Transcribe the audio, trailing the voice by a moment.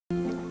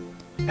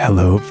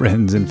Hello,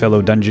 friends and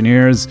fellow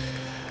Dungeoneers.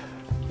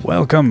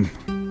 Welcome.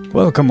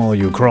 Welcome, all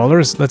you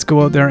crawlers. Let's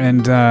go out there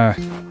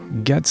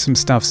and get some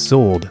stuff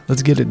sold.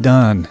 Let's get it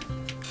done.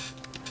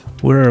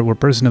 We're a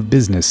person of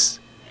business.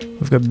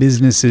 We've got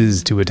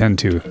businesses to attend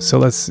to. So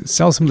let's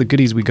sell some of the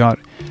goodies we got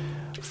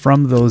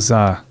from those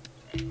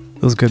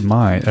good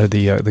mine or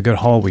the good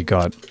haul we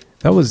got.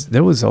 There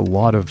was a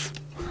lot of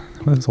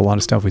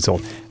stuff we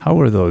sold. How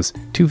were those?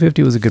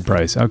 $250 was a good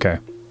price. Okay.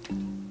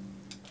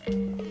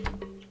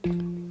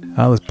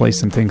 Let's place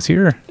some things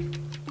here.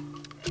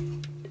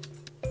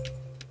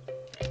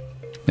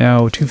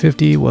 Now,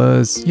 $250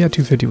 was... Yeah,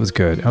 $250 was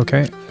good.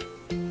 Okay.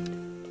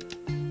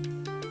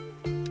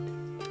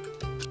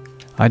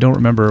 I don't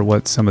remember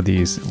what some of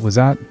these... Was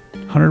that...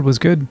 100 was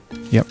good?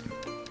 Yep.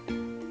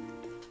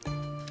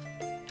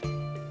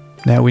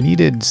 Now, we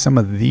needed some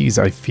of these,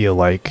 I feel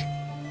like.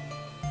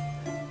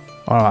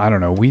 I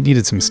don't know. We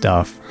needed some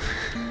stuff.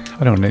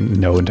 I don't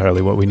know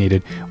entirely what we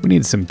needed. We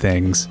needed some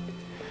things.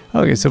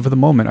 Okay, so for the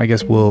moment, I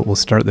guess we'll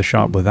start the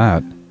shop with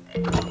that.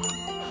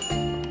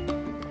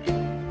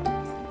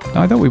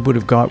 Now, I thought we would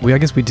have got... I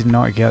guess we did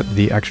not get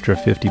the extra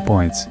 50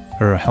 points,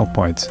 or health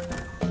points.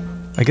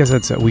 I guess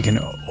that's... we can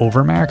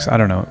overmax? I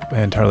don't know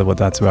entirely what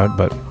that's about,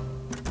 but...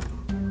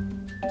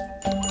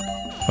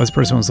 This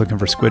person was looking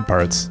for squid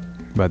parts,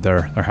 but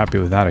they're happy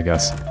with that, I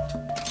guess.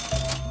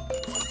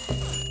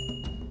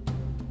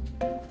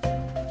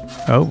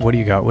 Oh, what do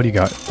you got? What do you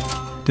got?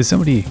 Did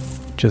somebody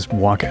just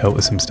walk out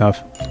with some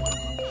stuff?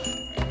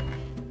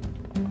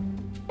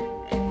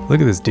 Look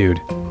at this dude.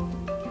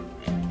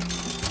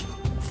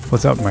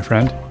 What's up, my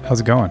friend? How's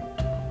it going?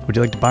 Would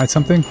you like to buy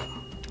something?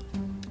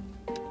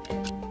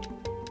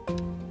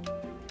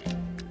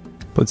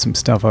 Put some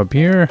stuff up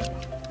here.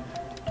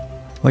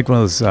 Like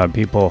one of those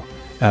people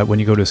when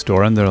you go to a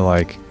store and they're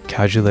like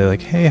casually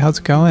like, hey, how's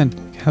it going?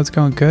 How's it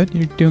going? Good?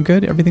 You're doing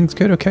good? Everything's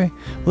good? Okay.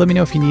 Well, let me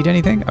know if you need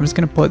anything. I'm just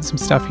going to put some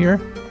stuff here.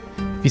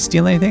 If you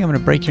steal anything, I'm going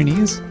to break your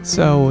knees.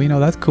 So, you know,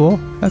 that's cool.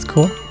 That's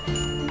cool.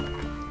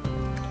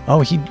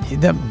 Oh,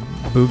 that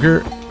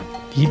booger,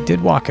 he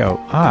did walk out.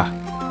 Ah.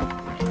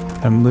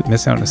 I'm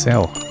missing out on a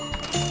sale.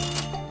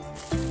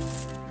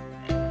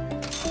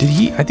 Did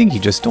he? I think he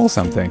just stole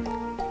something.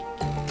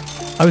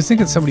 I was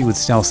thinking somebody would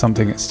steal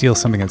something at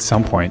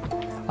some point.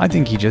 I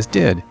think he just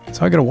did.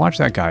 So I gotta watch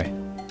that guy.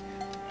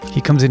 He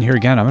comes in here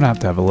again. I'm gonna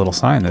have a little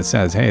sign that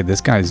says, hey, this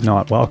guy's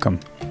not welcome.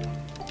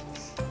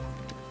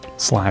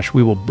 /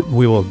 we will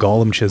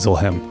golem chisel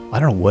him. I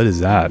don't know, what is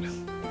that?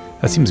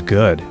 That seems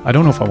good. I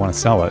don't know if I want to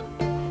sell it.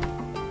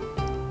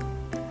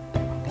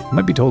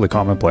 Might be totally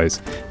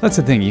commonplace. That's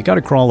the thing, you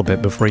gotta crawl a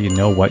bit before you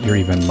know what you're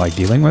even like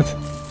dealing with.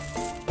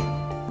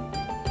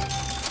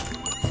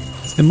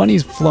 So the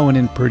money's flowing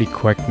in pretty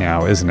quick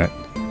now, isn't it?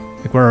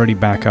 Like we're already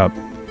back up.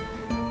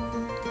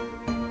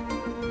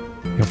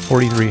 You know,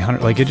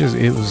 4,300, like it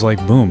was like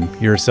boom.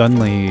 You're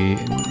suddenly,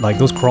 like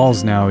those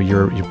crawls now,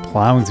 you're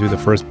plowing through the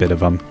first bit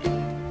of them.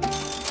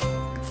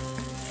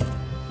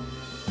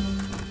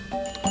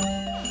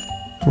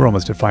 We're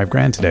almost at 5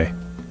 grand today.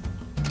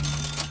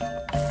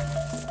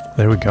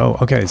 There we go.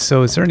 Okay,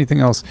 so is there anything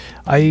else?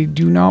 I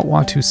do not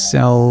want to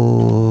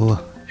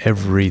sell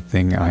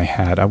everything I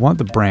had. I want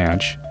the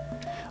branch.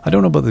 I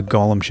don't know about the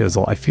golem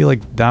chisel. I feel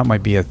like that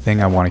might be a thing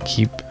I want to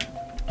keep.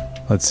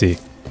 Let's see.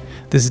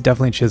 This is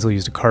definitely a chisel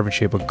used to carve and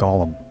shape a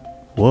golem.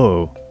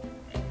 Whoa.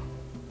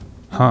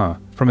 Huh.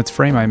 From its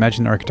frame, I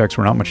imagine architects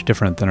were not much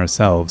different than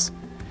ourselves.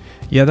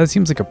 Yeah, that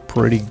seems like a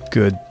pretty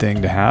good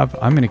thing to have.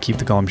 I'm going to keep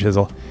the golem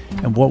chisel.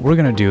 And what we're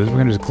going to do is we're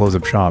going to just close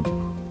up shop.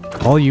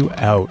 All you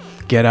out.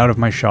 Get out of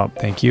my shop,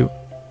 thank you.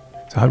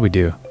 So how do we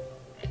do?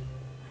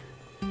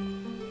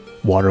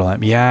 Water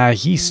lamp. Yeah,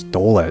 he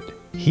stole it.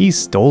 He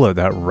stole it,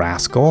 that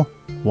rascal.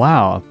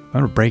 Wow, I'm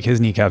gonna break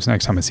his kneecaps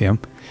next time I see him.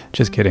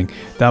 Just kidding.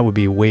 That would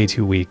be way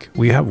too weak.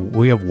 We have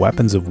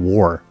weapons of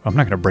war. I'm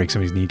not gonna break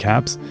somebody's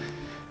kneecaps.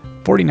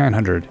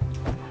 4,900.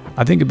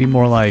 I think it'd be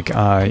more like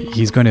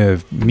he's going to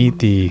meet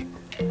the.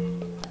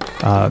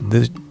 I'm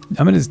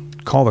gonna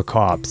call the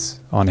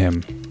cops on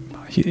him.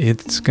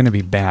 It's gonna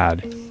be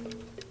bad.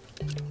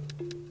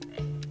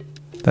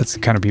 That's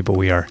the kind of people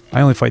we are. I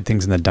only fight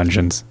things in the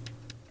dungeons.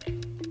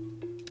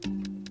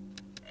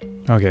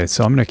 Okay,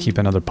 so I'm going to keep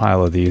another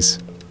pile of these.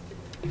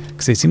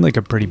 Because they seem like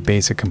a pretty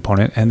basic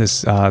component. And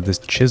this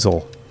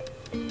chisel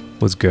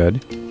was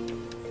good.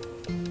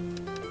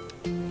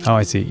 Oh,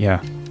 I see.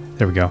 Yeah.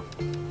 There we go.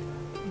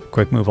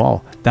 Quick move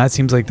all. That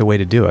seems like the way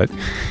to do it.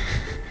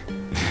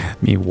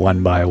 Me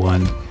one by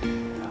one.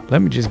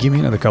 Let me just give me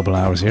another couple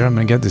hours here. I'm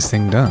going to get this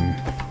thing done.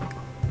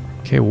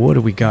 Okay, what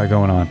do we got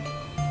going on?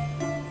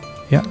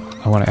 Yeah.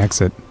 I want to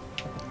exit.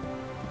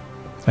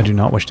 I do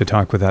not wish to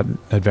talk with that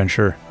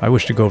adventurer. I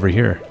wish to go over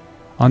here.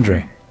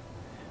 Andre.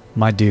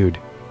 My dude.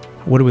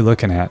 What are we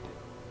looking at?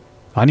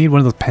 I need one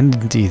of those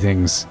pendenty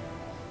things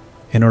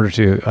in order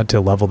to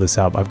level this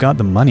up. I've got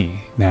the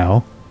money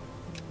now.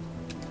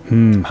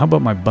 How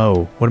about my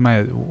bow? What do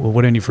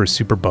I need for a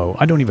super bow?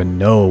 I don't even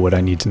know what I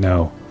need to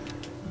know.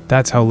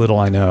 That's how little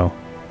I know.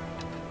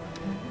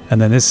 And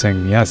then this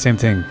thing, yeah, same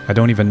thing. I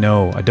don't even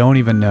know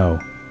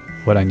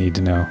what I need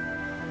to know.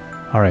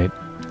 All right,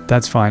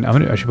 that's fine.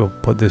 I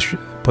should put this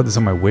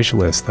on my wish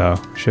list though,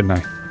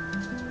 shouldn't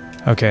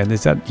I? Okay, and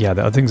yeah,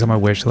 the other thing's on my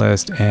wish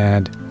list,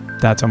 and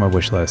that's on my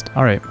wish list.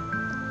 All right,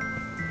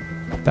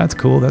 that's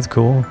cool. That's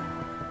cool.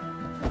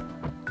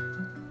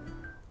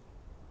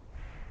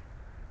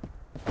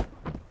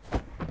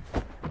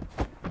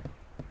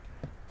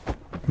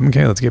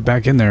 Okay, let's get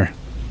back in there.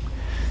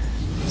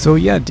 So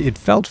yeah, it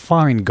felt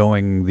fine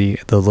going the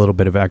little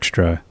bit of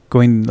extra,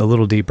 going a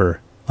little deeper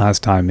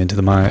last time into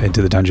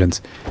the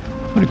dungeons.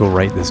 I'm gonna go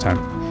right this time.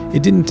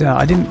 It didn't.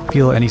 I didn't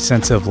feel any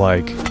sense of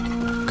like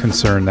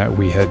concern that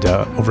we had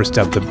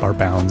overstepped our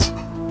bounds.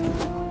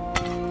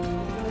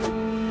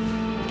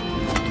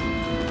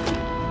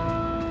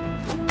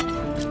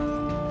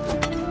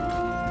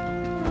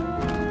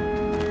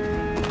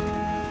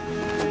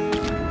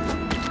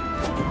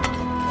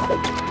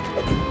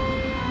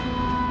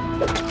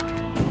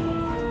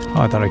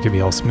 Oh, I thought I could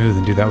be all smooth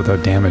and do that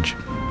without damage.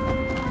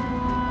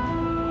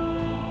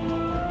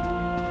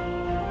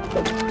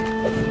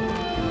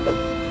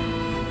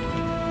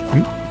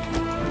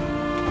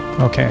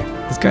 Okay,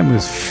 this guy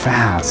moves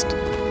fast.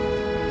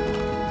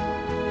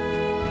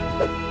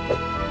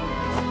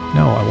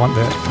 No, I want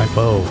my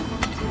bow.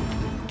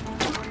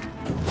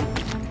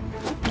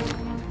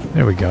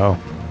 There we go.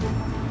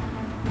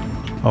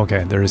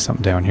 Okay, there is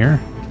something down here.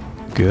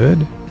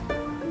 Good.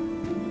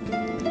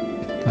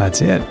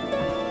 That's it.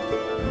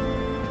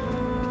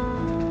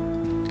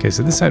 Okay,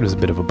 so this side was a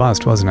bit of a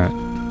bust, wasn't it?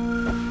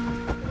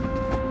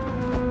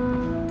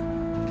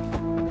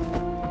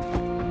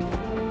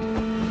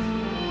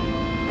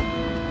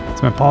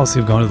 So my policy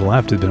of going to the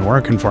left has been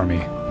working for me.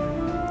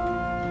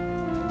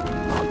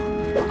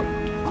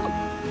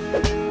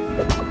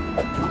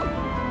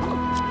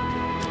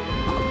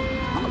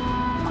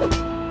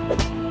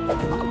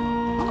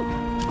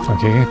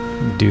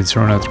 Okay, dude's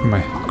throwing out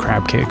my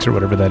crab cakes or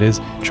whatever that is.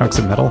 Chunks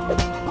of metal.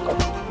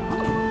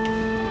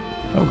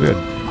 Oh, good.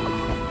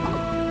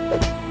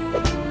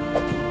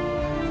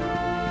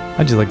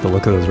 I just like the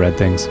look of those red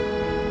things.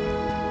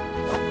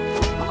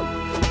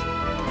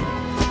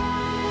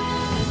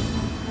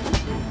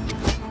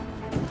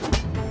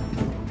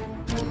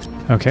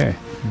 Okay,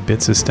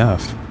 bits of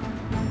stuff.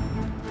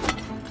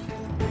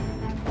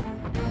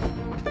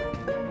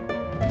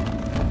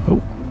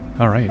 Oh,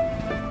 all right.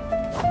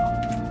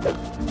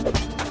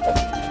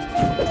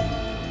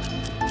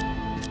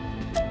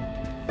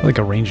 I feel like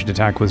a ranged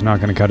attack was not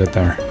going to cut it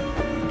there.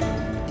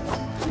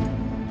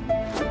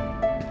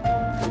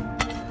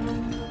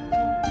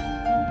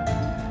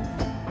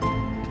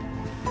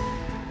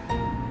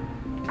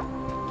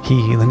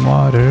 Healing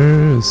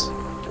waters.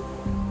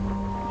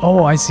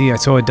 Oh, I see.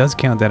 So it does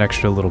count that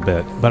extra little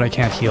bit, but I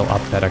can't heal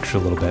up that extra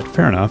little bit.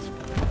 Fair enough.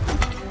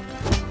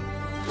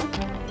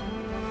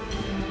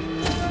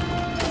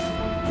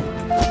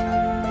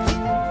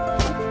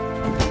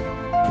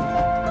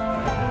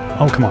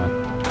 Oh, come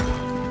on.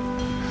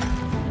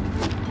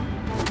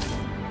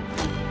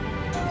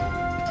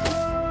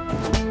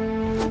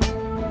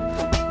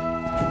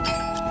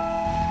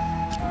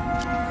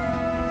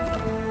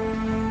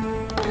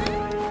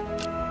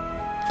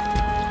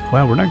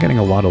 Wow, we're not getting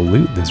a lot of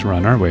loot this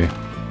run, are we?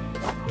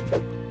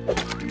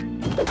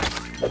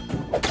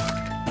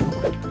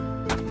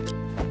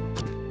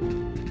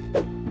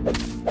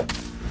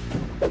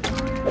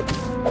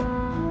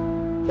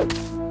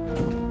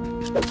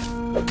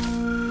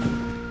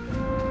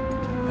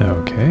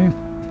 Okay.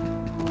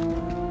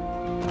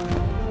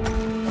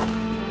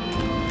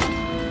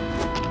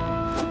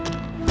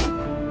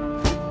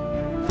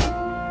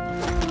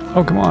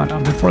 Oh, come on.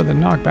 I'm before the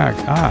knockback.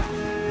 Ah.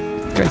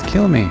 This guy's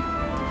killing me.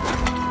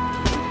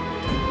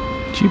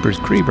 Jeepers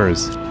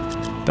creepers.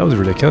 That was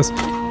ridiculous.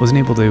 Wasn't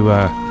able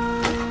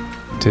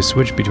to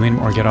switch between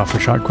or get off a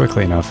shot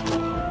quickly enough.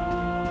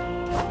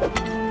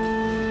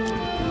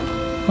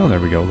 Oh,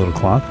 there we go. A little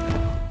cloth.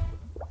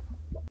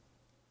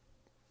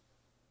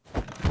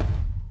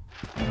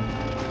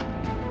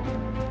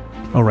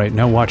 Oh, right.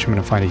 Now watch. I'm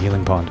going to find a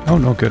healing pond. Oh,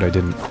 no. Good. I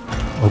didn't.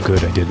 Oh,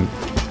 good. I didn't.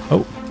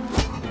 Oh.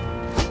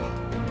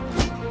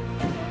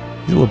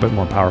 He's a little bit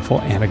more powerful,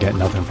 and I get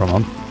nothing from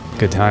him.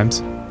 Good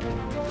times.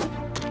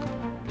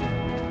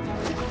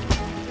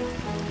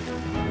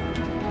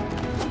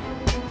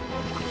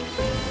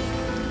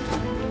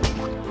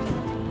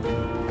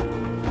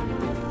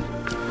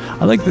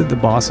 I like that the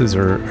bosses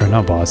or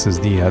not bosses,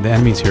 the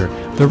enemies here,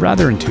 they're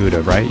rather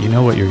intuitive, right? You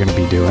know what you're going to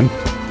be doing.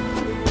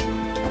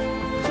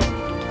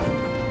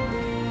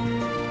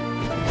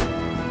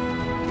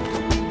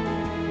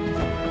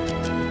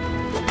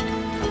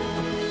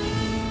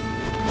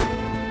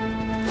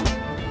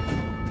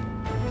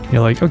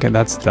 You're like, okay,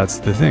 that's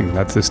the thing.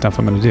 That's the stuff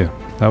I'm going to do.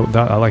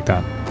 I like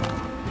that.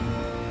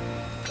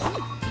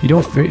 You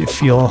don't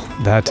feel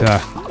that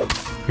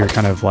you're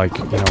kind of like,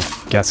 you know,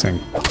 guessing.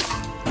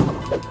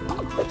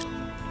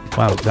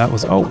 Wow, that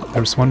was... Oh,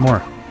 there's one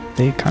more.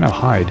 They kind of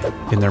hide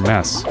in their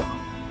mess.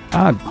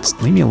 Ah,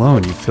 just leave me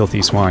alone, you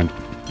filthy swine.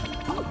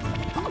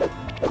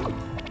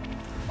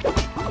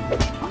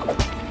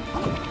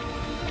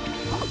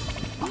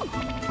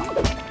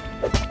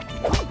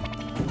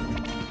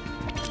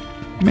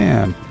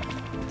 Man,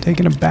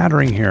 taking a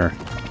battering here.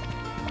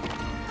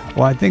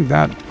 Well, I think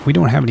that we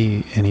don't have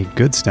any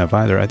good stuff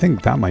either. I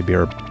think that might be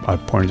our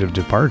point of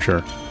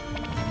departure.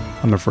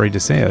 I'm afraid to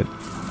say it.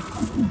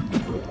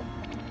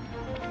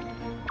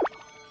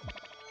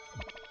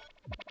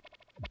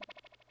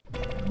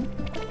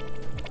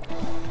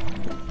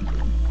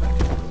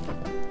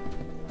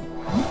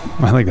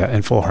 I like that,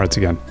 and full hearts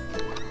again.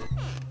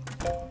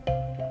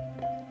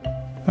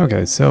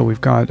 Okay, so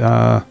we've got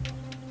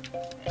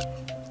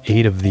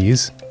 8 of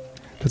these.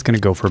 That's going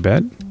to go for a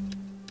bit.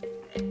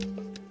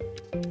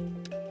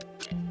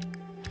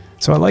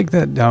 So I like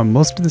that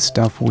most of the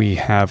stuff we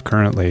have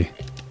currently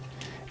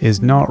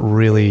is not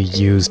really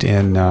used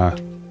in the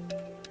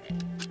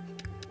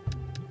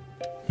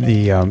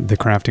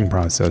crafting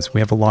process. We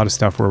have a lot of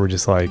stuff where we're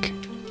just like,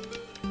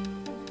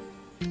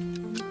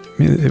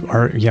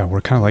 yeah,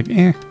 we're kind of like,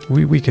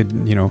 we could,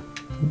 you know,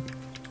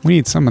 we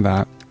need some of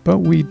that, but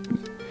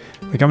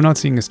like, I'm not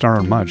seeing a star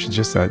on much. It's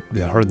just that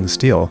the hardened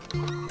steel.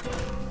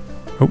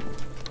 Oh.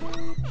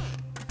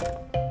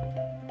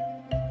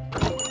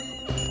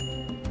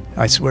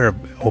 I swear,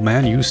 old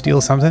man, you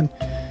steal something,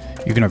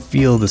 you're gonna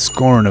feel the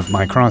scorn of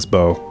my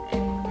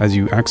crossbow as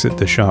you exit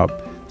the shop.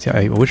 See,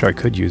 I wish I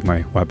could use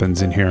my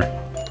weapons in here.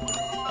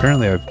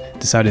 Apparently, I've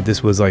decided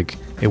this was like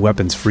a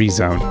weapons-free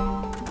zone.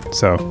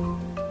 So,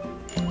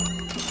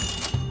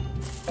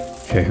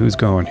 okay, who's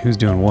going? Who's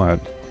doing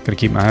what? Gotta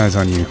keep my eyes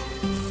on you,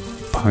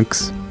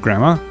 punks.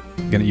 Grandma,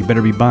 you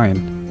better be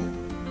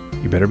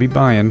buying. You better be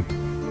buying.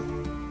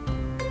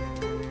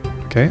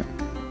 Okay,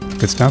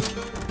 good stuff.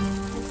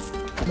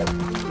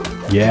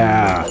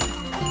 Yeah,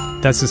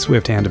 that's the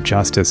swift hand of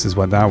justice is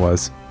what that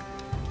was.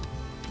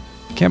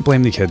 Can't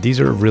blame the kid. These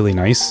are really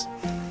nice.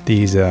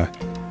 These, they're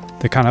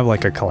kind of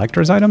like a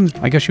collector's item,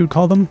 I guess you would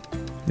call them.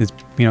 It's,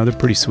 you know, they're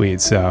pretty sweet,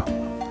 so.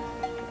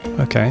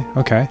 Okay,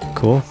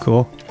 cool.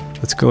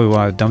 Let's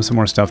go dump some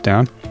more stuff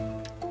down.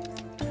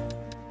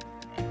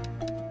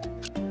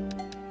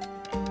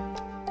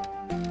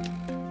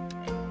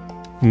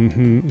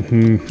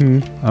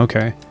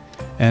 Okay.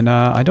 And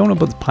I don't know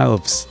about the pile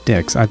of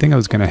sticks. I think I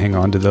was going to hang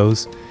on to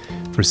those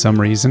for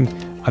some reason.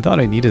 I thought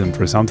I needed them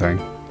for something.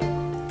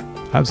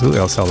 Absolutely,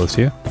 I'll sell those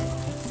to you.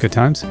 Good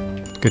times?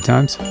 Good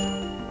times?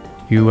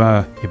 You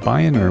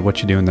buying or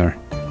what you doing there?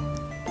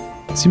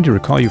 I seem to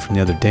recall you from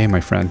the other day,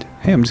 my friend.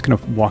 Hey, I'm just going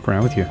to walk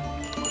around with you.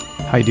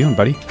 How you doing,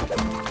 buddy?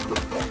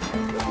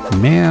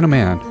 Man, oh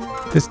man.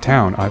 This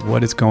town,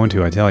 what it's going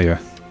to, I tell you.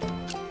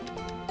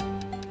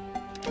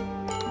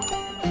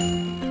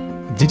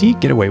 Did he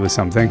get away with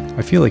something?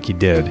 I feel like he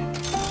did.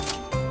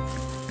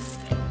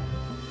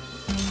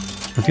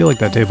 I feel like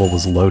that table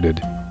was loaded.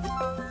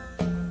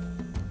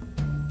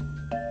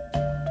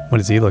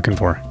 What is he looking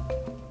for?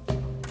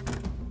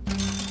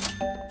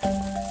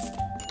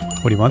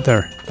 What do you want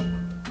there?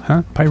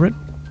 Huh, pirate?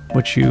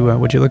 What you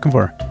looking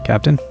for,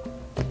 Captain?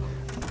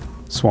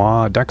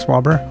 Deck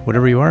swabber,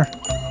 whatever you are.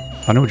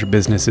 I know what your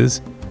business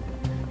is.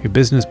 Your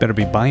business better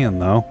be buying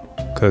though,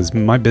 cause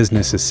my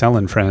business is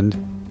selling, friend.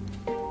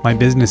 My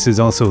business is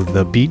also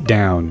the beat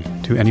down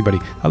to anybody.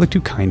 I look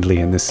too kindly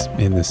in this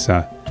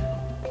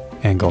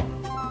angle.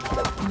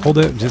 Hold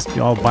it,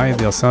 I'll buy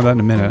it. I'll sell that in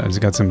a minute. I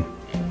just got some.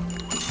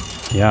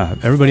 Yeah,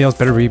 everybody else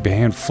better be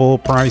paying full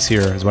price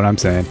here, is what I'm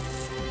saying.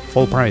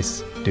 Full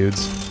price,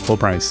 dudes. Full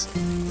price.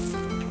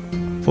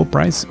 Full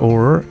price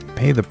or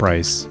pay the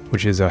price,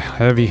 which is a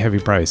heavy, heavy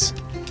price.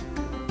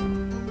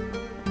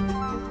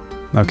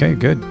 Okay,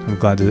 good. I'm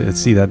glad to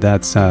see that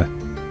that's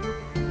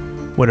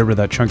whatever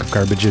that chunk of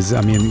garbage is.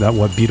 I mean, that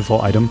what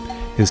beautiful item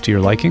is to your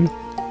liking.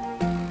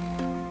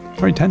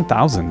 Already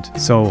 10,000.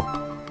 So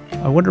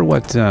I wonder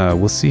what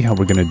we'll see how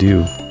we're gonna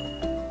do.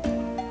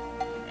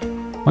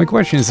 My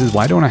question is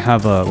why don't I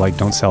have a like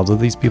don't sell to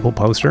these people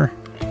poster?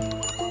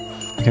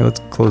 Okay,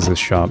 let's close this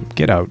shop.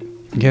 Get out,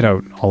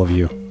 all of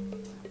you.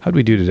 How'd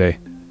we do today?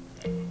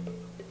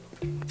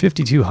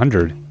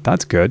 5,200.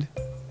 That's good.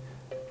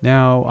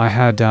 Now I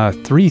had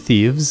 3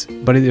 thieves,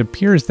 but it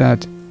appears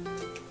that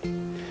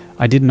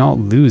I did not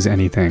lose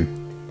anything,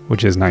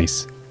 which is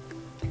nice.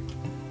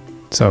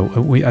 So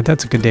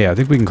that's a good day. I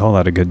think we can call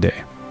that a good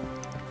day.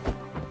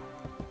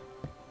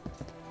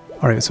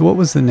 All right. So what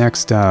was the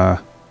next?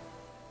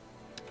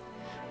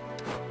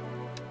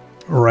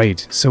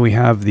 Right. So we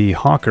have the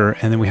hawker,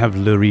 and then we have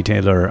le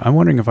retailer. I'm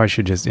wondering if I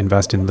should just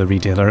invest in the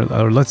retailer,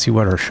 or let's see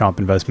what our shop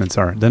investments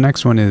are. The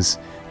next one is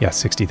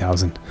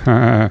 60,000.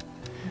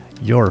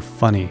 You're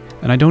funny,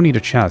 and I don't need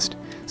a chest,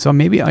 so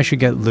maybe I should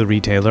get le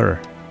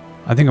retailer.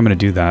 I think I'm going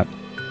to do that.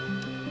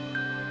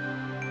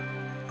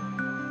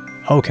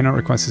 Oh, cannot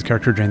request this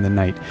character during the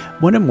night.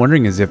 What I'm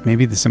wondering is if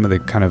maybe some of the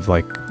kind of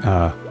like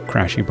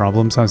crashy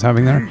problems I was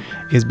having there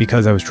is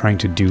because I was trying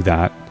to do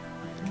that.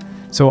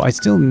 So I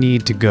still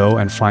need to go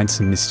and find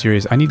some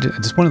mysterious... I need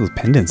just one of those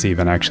pendants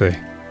even, actually.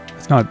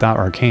 It's not that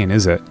arcane,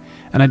 is it?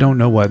 And I don't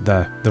know what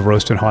the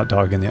roasted hot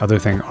dog and the other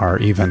thing are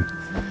even.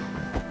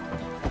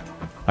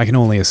 I can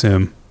only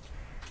assume.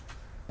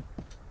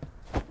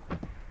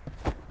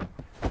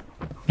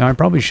 Now I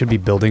probably should be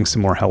building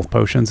some more health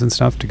potions and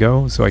stuff to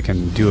go so I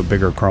can do a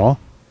bigger crawl.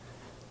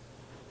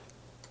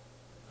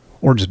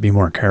 Or just be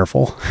more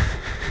careful.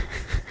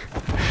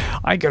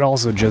 I could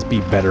also just be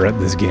better at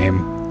this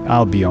game.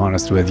 I'll be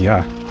honest with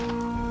ya.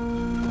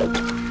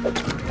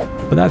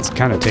 But that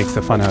kind of takes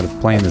the fun out of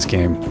playing this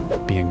game,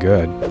 being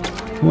good.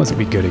 Who wants to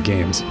be good at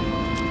games?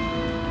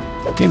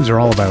 Games are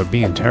all about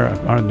being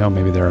terrible. No,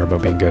 maybe they're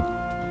about being good.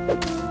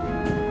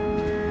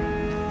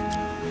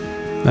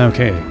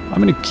 Okay, I'm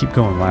gonna keep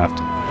going left.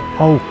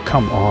 Oh,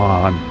 come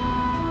on.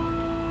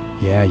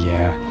 Yeah.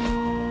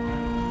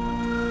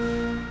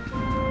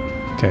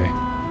 Okay.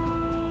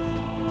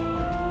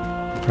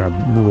 I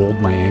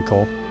rolled my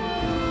ankle.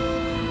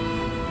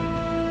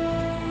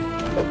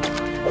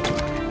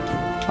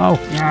 Oh,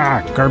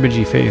 yeah,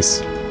 garbagey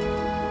face.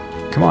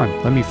 Come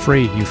on, let me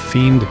free, you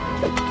fiend.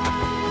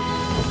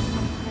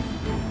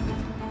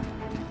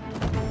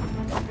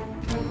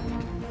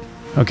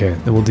 Okay,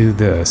 then we'll do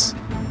this.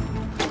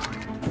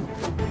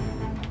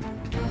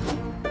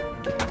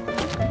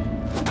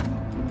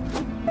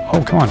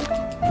 Oh, come on.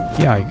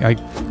 Yeah,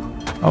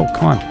 oh,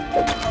 come on.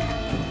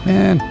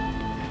 Man.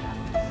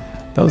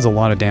 That was a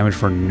lot of damage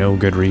for no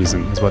good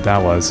reason, is what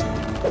that was.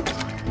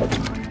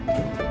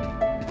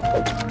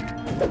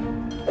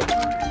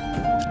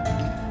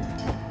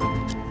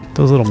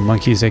 Those little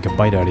monkeys take a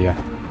bite out of you.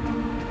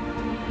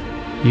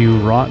 You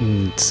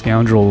rotten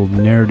scoundrel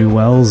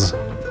ne'er-do-wells.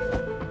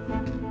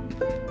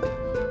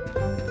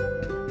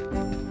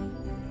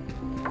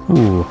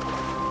 Ooh,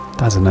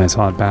 that's a nice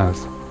hot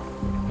bath.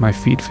 My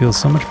feet feel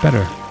so much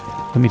better.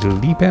 Let me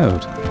leap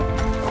out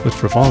with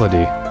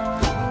frivolity.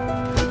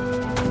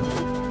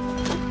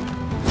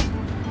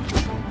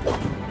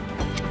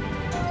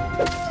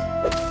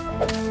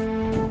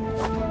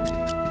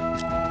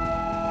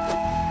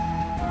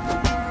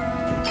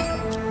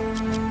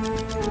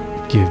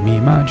 Give me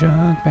my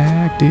junk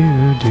back, dude.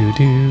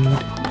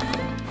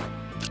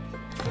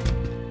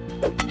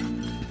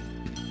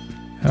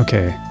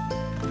 Okay.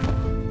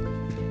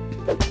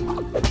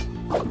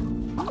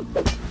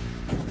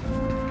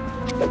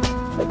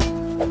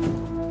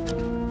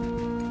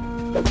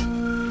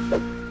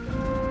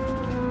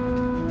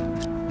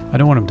 I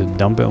don't want him to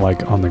dump it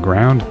like on the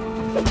ground,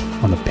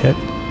 on the pit.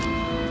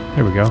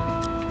 There we go.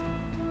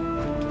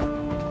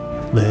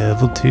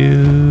 Level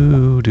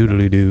 2,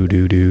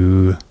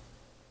 doodly-doo-doo-doo.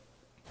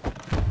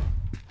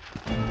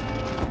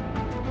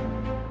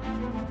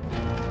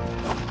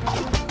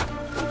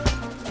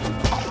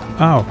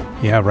 Oh,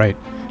 yeah, right.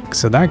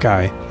 So that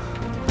guy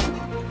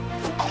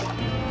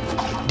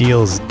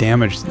deals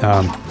damage.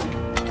 Oh,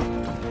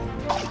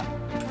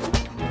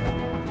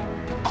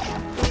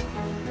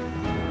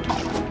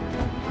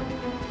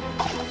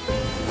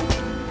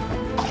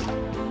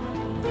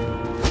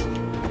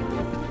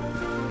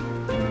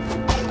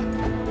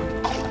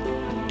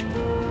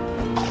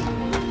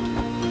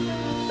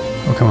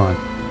 come on.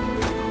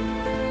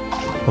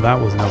 Well, that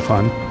was no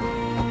fun.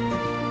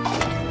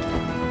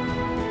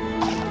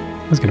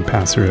 I was going to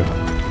pass through.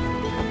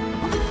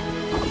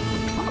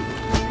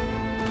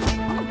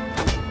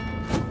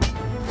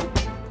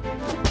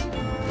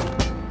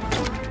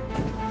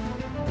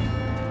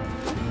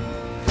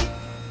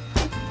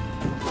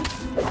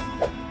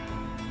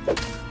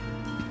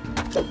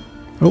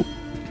 Oh,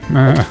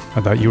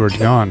 I thought you were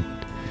gone.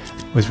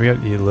 Always forget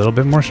you're a little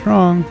bit more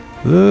strong,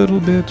 a little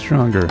bit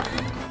stronger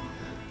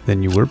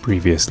than you were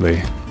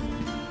previously.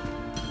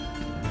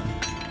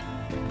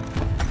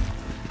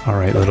 All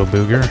right, little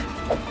booger.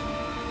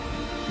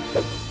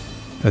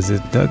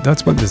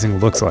 That's what this thing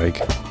looks like.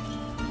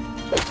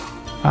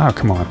 Ah,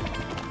 come on.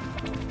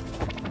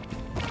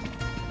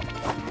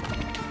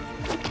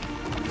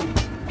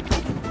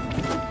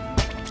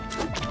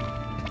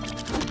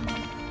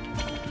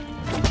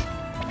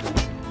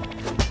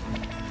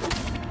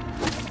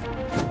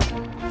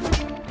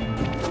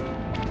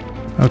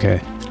 Okay,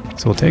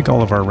 so we'll take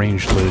all of our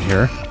ranged loot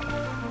here.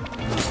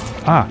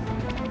 Ah!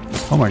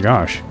 Oh my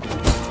gosh.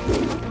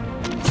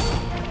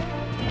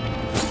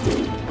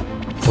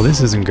 Well, this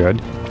isn't good.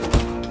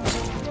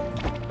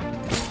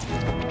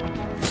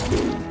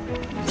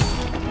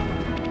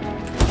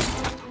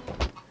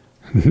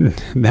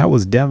 That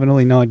was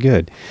definitely not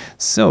good.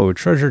 So,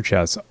 treasure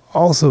chests.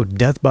 Also,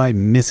 death by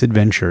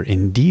misadventure.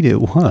 Indeed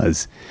it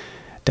was.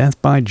 Death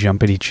by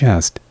jumpity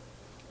chest.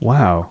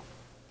 Wow.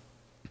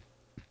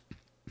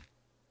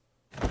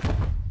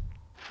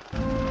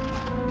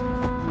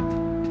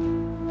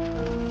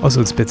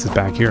 Also, it spits us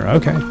back here.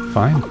 Okay,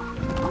 fine.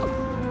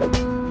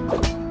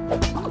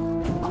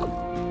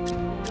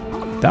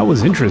 That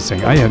was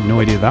interesting. I had no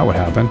idea that would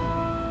happen.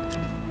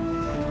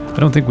 I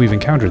don't think we've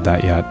encountered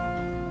that yet.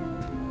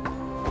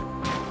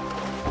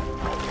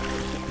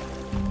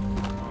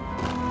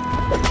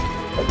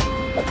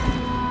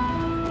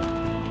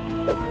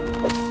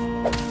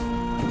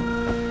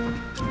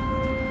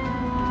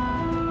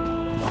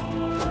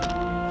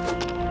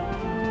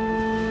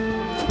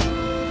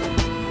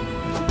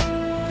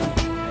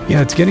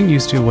 Yeah, it's getting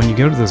used to, when you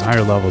go to those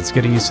higher levels, it's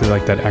getting used to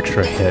like that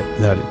extra hit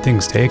that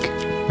things take.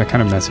 That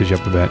kind of messes you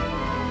up a bit.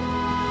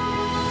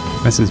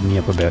 Messes me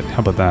up a bit.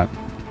 How about that?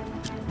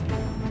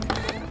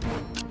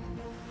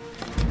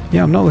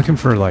 Yeah, I'm not looking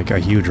for like a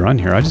huge run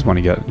here. I just want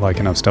to get like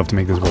enough stuff to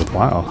make this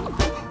worthwhile.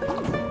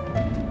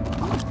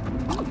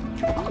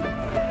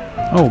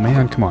 Oh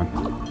man, come on.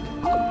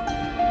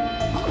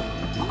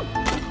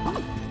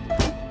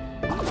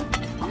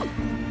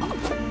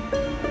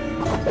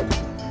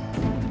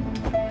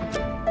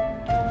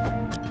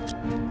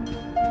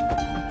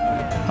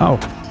 Oh,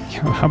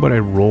 how about I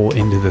roll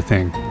into the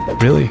thing?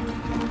 Really?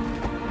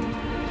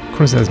 Of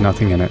course it has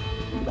nothing in it.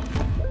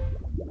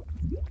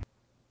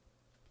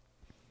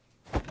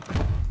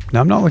 Now,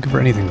 I'm not looking for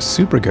anything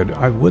super good.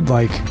 I would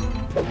like...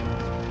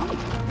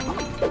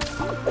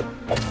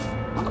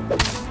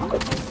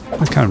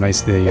 It's kind of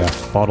nice they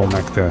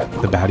bottleneck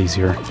the baddies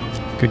here.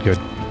 Good, good.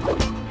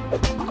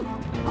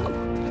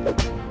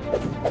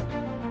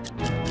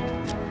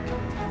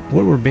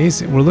 What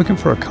we're looking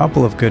for a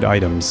couple of good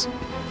items.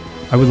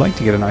 I would like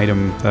to get an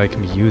item that I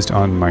can be used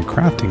on my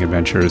crafting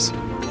adventures.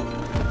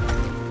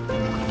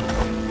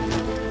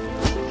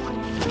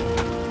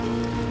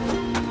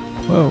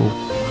 Whoa.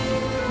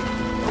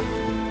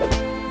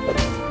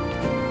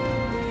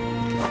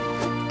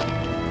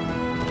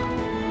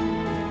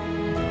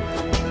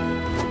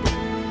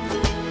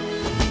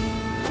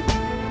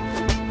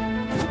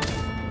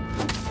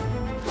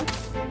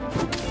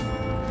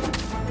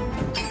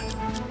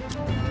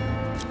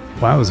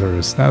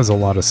 Wowzers, that was a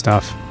lot of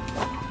stuff.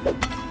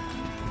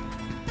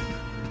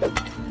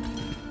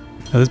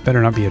 Now this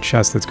better not be a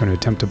chest that's going to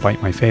attempt to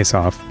bite my face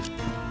off.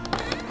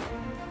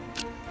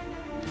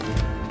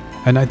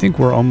 And I think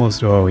we're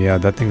almost... Oh yeah,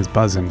 that thing's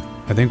buzzing.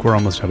 I think we're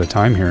almost out of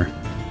time here.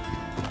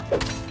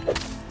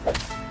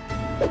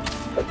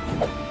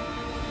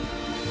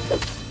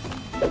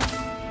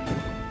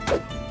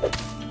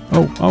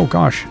 Oh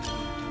gosh.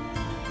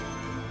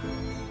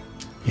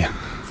 Yeah.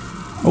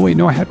 Oh wait,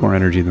 no, I had more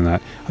energy than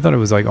that. I thought it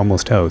was like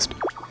almost toast.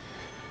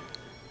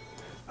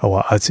 Oh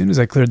well, as soon as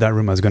I cleared that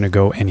room, I was going to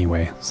go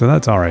anyway. So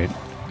that's alright.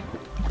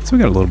 So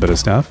we got a little bit of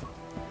stuff.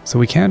 So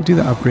we can't do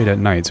the upgrade at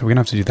night, so we're going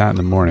to have to do that in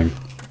the morning.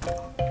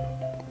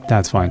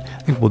 That's fine. I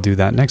think we'll do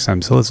that next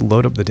time. So let's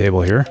load up the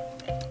table here.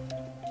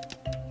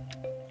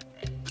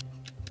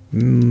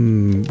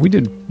 We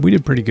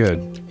did pretty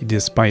good,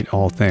 despite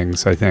all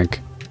things, I think.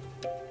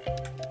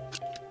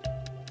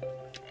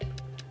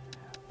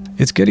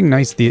 It's getting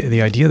nice,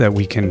 the idea that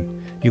we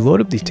can... You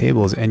load up these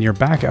tables and you're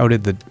back out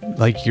at the...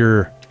 Like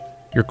you're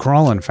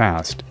crawling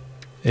fast.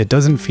 It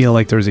doesn't feel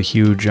like there's a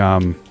huge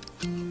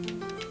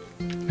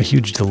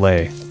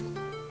delay.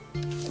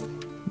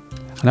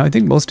 Now I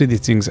think most of these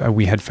things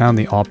we had found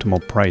the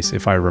optimal price,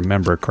 if I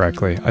remember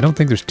correctly. I don't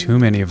think there's too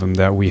many of them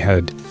that we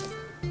had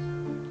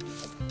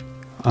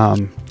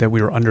that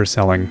we were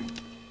underselling.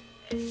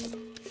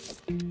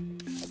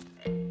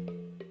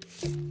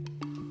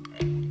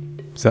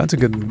 So that's a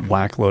good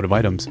whack load of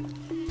items.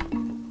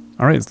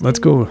 Alright, let's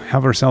go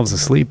have ourselves a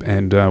sleep,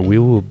 and we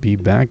will be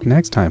back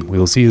next time. We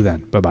will see you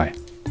then. Bye-bye.